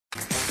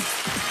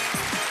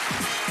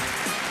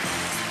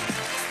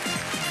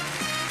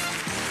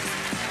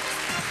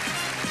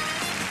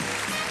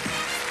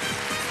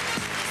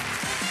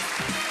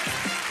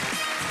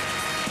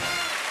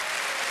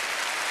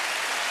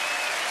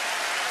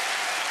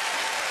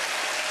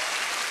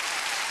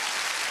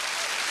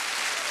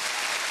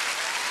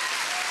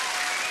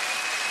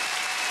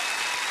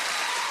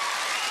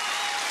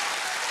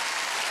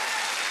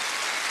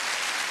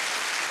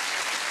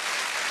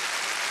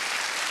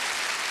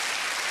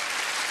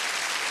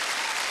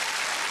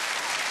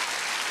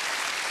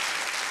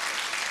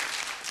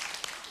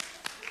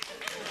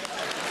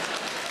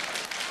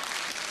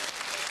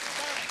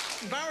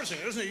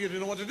embarrassing, isn't it? You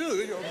didn't know what to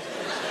do.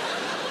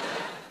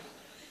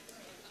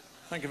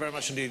 Thank you very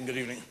much indeed, and good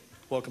evening.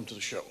 Welcome to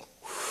the show.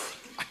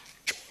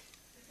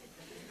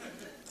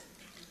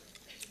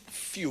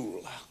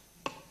 Fuel.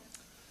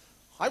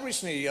 I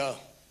recently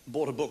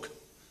bought a book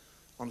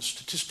on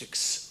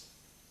statistics.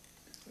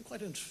 I'm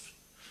quite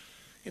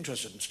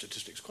interested in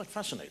statistics, quite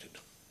fascinated.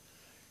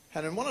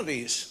 And in one of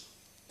these,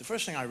 the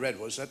first thing I read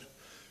was that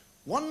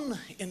 1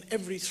 in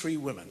every 3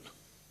 women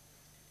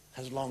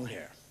has long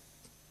hair.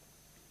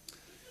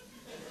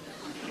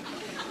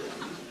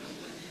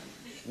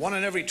 1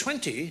 in every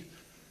 20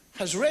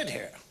 has red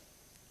hair.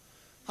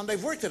 And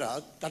they've worked it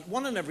out that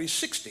 1 in every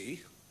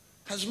 60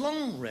 has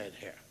long red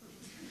hair.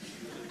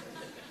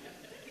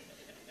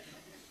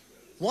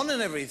 1 in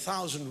every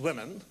 1,000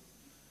 women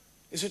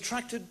is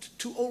attracted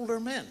to older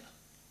men.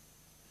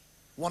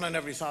 1 in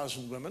every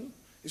 1,000 women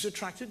is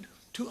attracted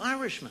to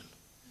Irishmen.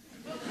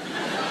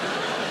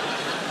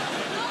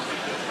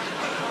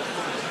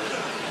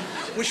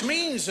 Which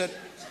means that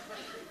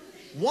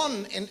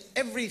 1 in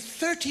every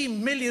 30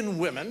 million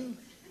women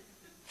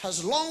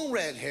has long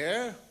red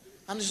hair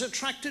and is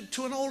attracted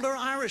to an older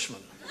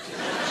Irishman.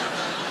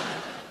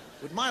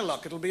 With my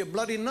luck, it'll be a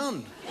bloody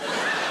nun.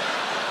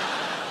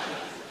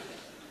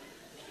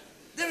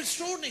 They're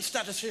extraordinary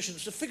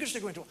statisticians, the figures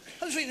they're going to.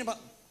 I was reading about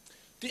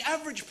the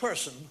average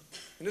person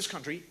in this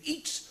country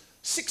eats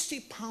 60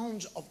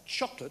 pounds of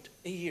chocolate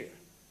a year.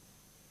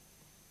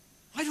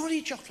 I don't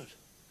eat chocolate.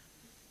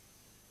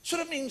 So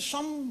that means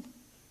some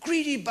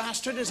greedy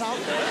bastard is out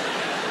there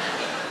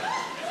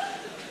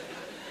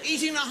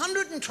eating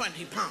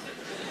 120 pounds.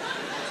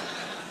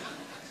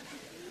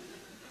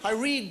 I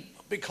read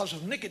because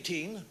of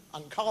nicotine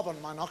and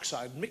carbon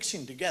monoxide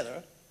mixing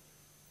together,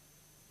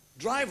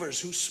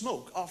 drivers who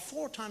smoke are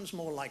 4 times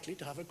more likely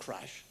to have a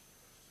crash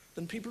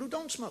than people who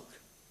don't smoke.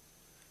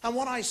 And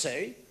what I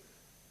say,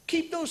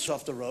 keep those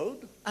off the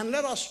road and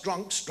let us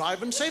drunks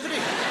drive in safety.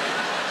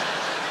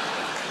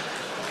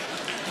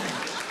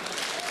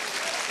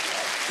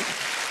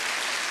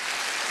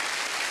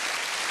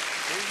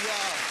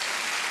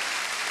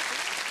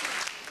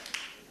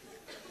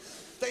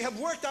 They have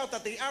worked out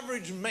that the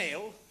average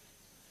male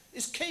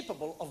is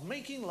capable of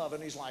making love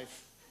in his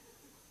life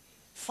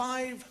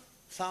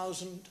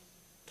 5,000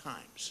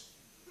 times.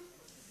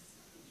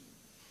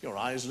 Your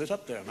eyes lit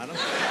up there, madam.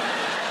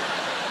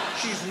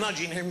 She's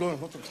nudging him, going,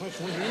 what the fuck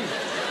are you?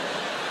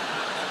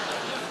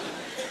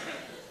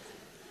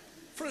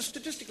 For a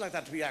statistic like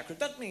that to be accurate,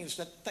 that means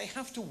that they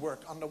have to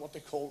work under what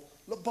they call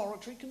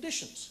laboratory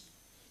conditions.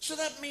 So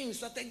that means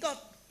that they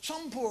got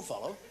some poor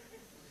fellow,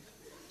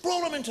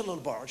 brought him into the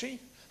laboratory,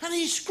 and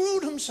he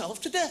screwed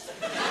himself to death.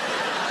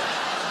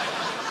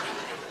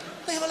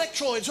 They have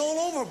electrodes all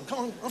over him. Come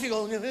on, off you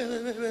go.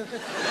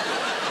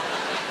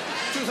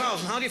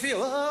 2,000, how do you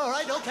feel? All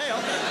right, okay.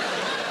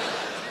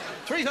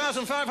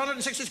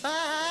 3,565.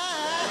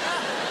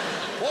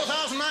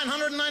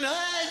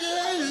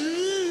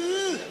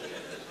 4,909.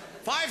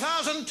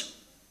 5,000.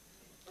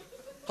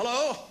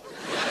 Hello?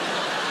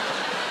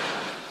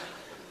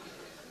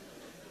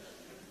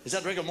 Is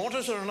that rigor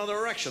mortis or another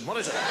erection? What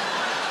is it?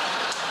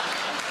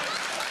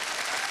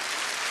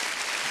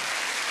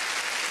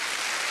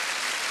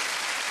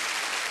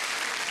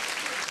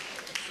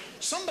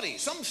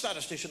 Some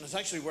statistician has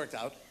actually worked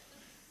out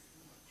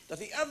that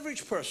the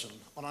average person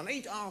on an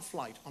 8-hour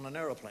flight on an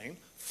aeroplane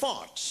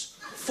farts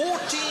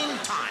 14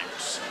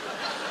 times.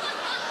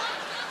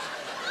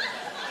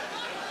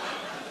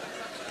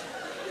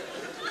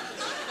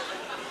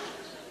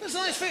 That's a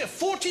nice figure,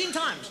 14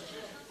 times.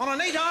 On an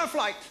 8-hour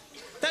flight,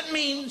 that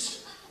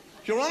means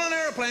you're on an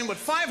airplane with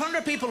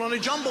 500 people on a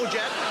jumbo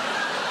jet.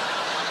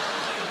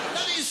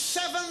 That is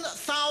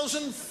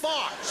 7,000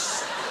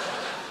 farts.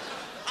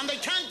 And they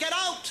can't get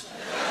out.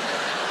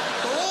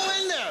 They're all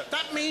in there.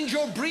 That means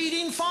you're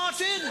breathing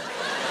farts in.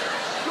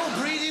 You're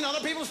breathing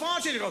other people's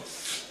farts in. You go,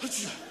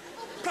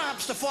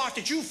 perhaps the fart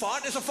that you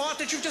fart is a fart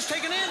that you've just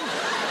taken in.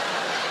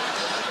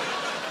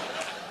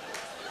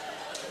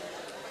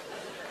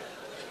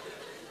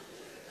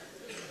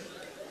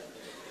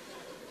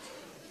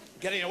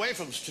 Getting away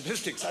from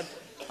statistics,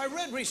 I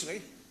read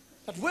recently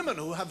that women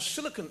who have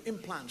silicone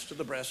implants to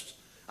the breast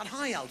at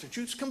high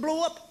altitudes can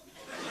blow up.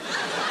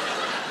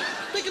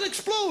 They can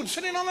explode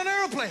sitting on an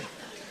airplane.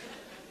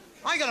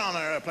 I get on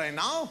an airplane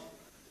now.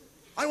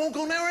 I won't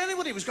go near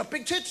anybody who's got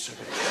big tits.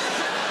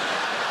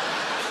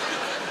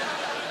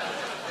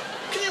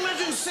 Can you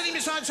imagine sitting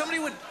beside somebody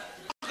with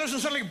and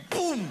suddenly,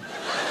 boom!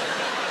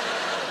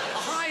 A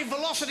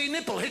high-velocity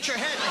nipple hits your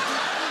head.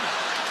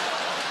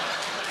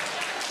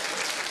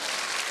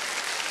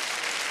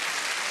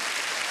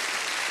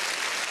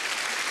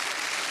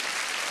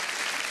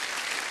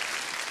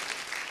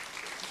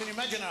 Can you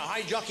imagine her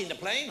hijacking the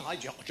plane?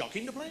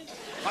 Hijacking the plane?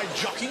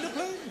 Hijacking the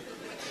plane?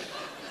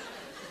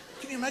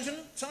 Can you imagine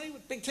it? Somebody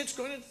with big tits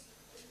going in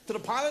to the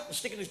pilot and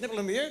sticking his nipple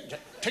in the air?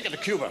 Take it to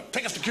Cuba.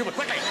 Take us to Cuba,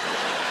 quickly.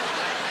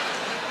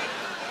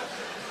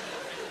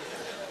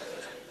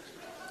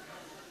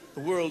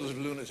 The world is a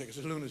lunatic. It's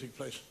a lunatic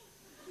place.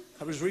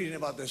 I was reading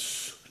about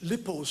this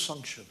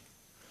liposuction.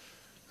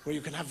 where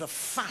you can have the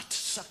fat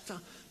sucked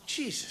out.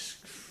 Jesus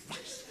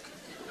Christ.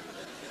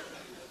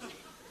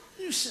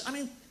 You see, I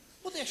mean,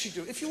 what they actually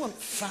do, if you want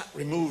fat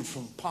removed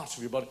from parts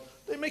of your body,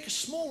 they make a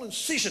small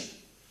incision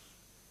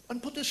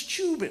and put this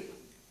tube in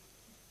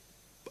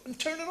and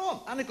turn it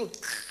on, and it goes,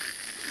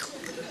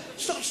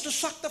 starts to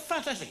suck the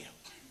fat out of you.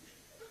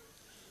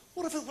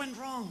 What if it went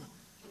wrong?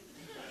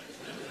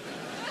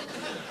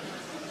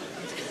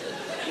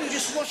 You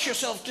just watch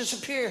yourself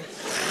disappear.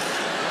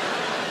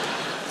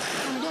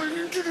 I'm going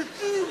into the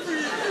tube.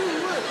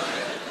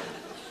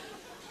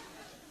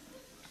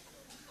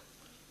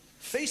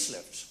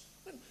 Facelifts.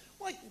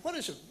 Why, what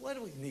is it? Why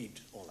do we need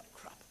all that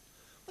crap?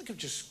 Why can't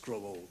we just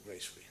grow old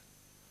gracefully?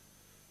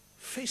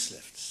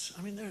 Facelifts,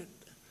 I mean, they're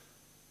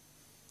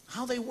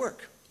how they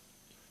work.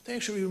 They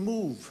actually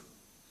remove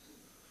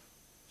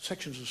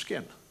sections of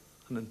skin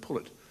and then pull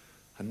it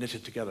and knit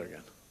it together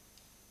again.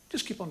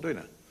 Just keep on doing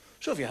it.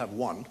 So if you have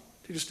one,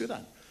 they just do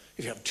that.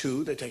 If you have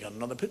two, they take out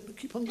another bit and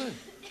keep on doing.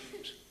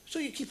 So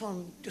you keep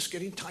on just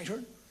getting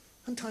tighter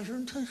and tighter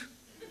and tighter.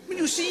 I mean,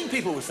 you've seen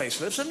people with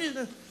facelifts, haven't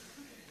you?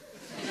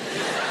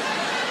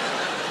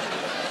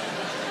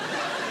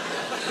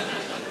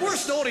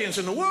 Worst audience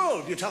in the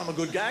world. You tell them a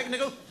good gag and they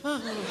go,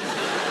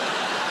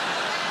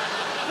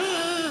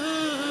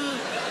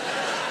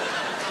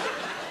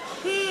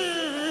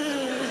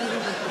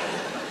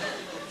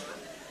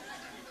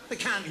 They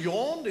can't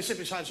yawn. They sit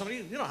beside somebody.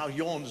 You know how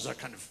yawns are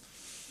kind of...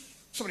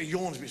 Somebody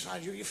yawns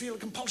beside you, you feel a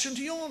compulsion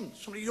to yawn.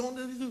 Somebody yawns,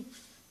 and you do...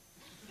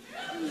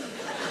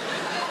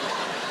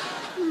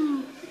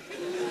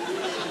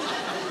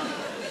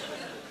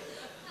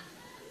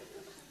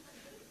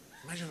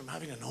 Imagine them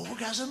having an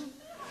orgasm.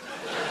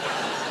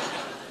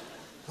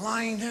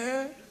 Lying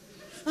there.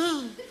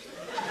 Oh.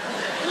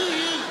 Oh,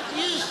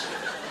 yes,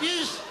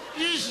 yes,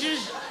 yes,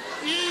 yes,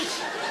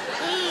 yes,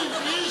 oh,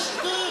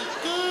 yes, good.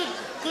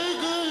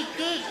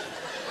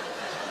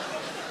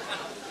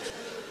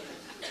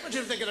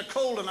 Imagine if they get a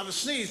cold and have a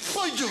sneeze.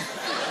 Find you!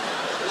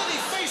 Bloody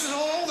faces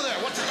all over there.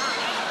 What's the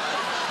matter?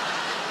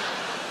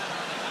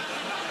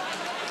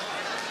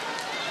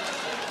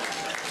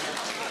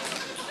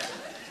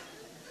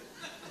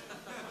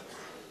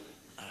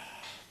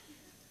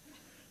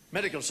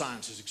 Medical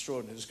science is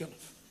extraordinary. It's kind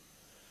of,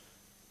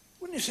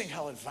 wouldn't you think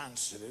how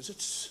advanced it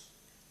is?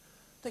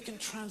 They can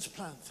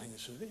transplant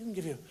things. So they can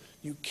give you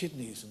new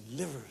kidneys and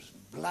livers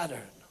and bladder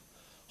and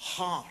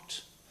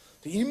heart.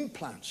 The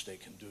implants they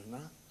can do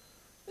now.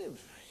 They have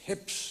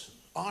hips,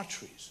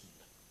 arteries, and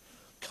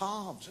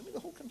calves. I mean, the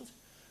whole kind of thing.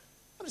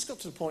 And it's got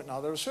to the point now,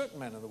 there are certain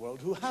men in the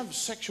world who have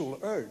sexual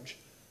urge,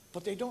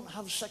 but they don't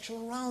have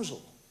sexual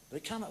arousal.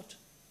 They cannot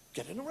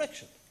get an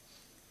erection.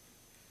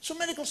 So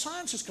medical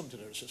science has come to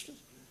their assistance.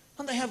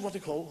 And they have what they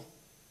call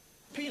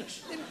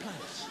penis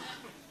implants.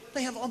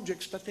 They have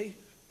objects that they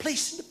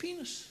place in the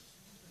penis.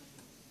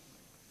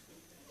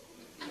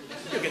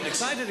 You're getting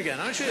excited again,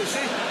 aren't you?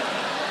 See?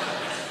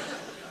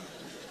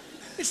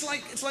 It's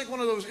like one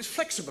of those, it's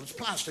flexible, it's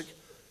plastic.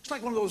 It's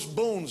like one of those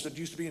bones that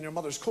used to be in your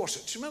mother's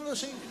corsets. You remember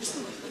those things?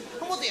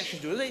 And what they actually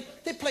do,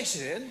 they place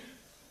it in,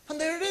 and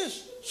there it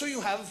is. So you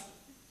have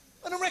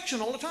an erection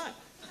all the time.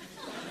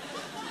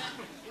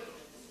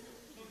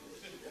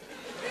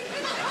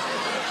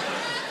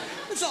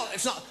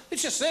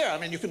 It's just there. I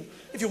mean, you can,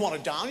 if you want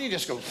it down, you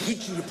just go,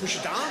 you push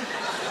it down.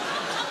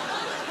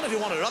 And if you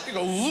want it up, you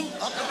go,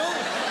 up and down.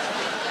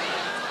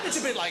 It's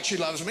a bit like She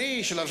Loves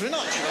Me, She Loves Me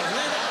Not, She Loves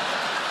Me.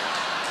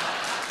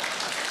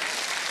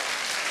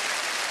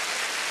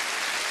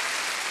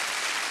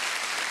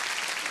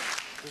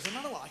 There's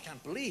another one I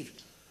can't believe.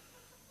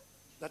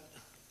 That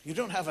you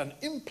don't have an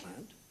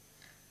implant,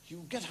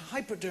 you get a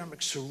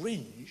hypodermic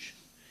syringe,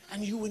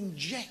 and you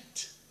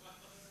inject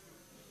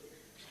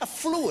a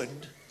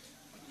fluid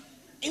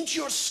into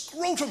your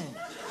scrotum,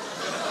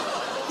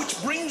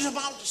 which brings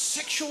about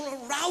sexual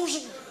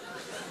arousal.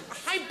 A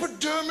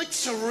hypodermic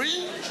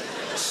syringe,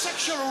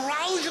 sexual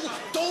arousal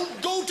don't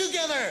go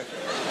together.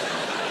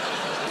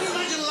 Can you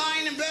imagine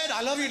lying in bed?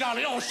 I love you,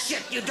 darling. Oh,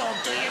 shit, you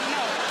don't, do you?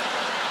 No.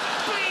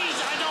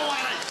 Please, I don't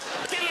want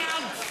it. Get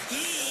out.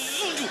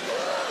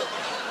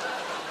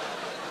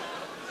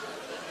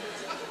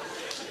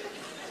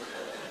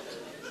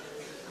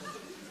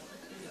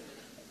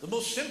 The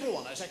most simple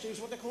one is actually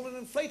what they call an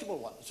inflatable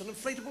one. It's an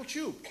inflatable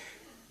tube,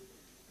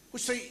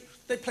 which they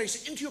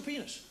place into your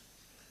penis.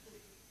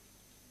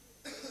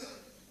 And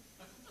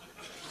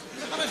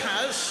it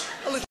has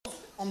a little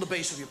on the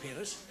base of your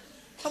penis.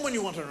 And when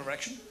you want an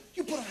erection,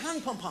 you put a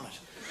hand pump on it.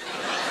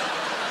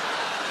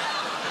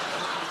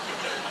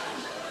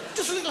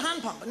 Just a little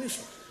hand pump. And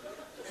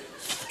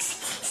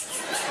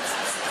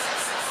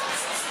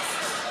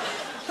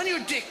and your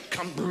dick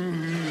comes...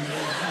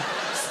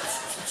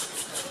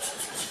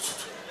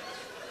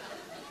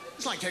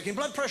 It's like taking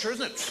blood pressure,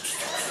 isn't it?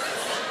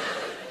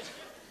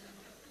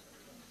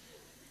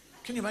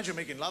 Can you imagine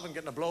making love and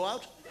getting a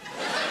blowout?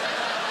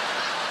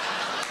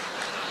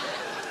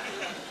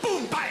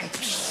 Boom, bang!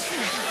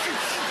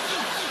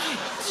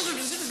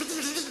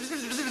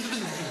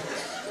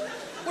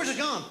 Where's it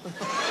gone?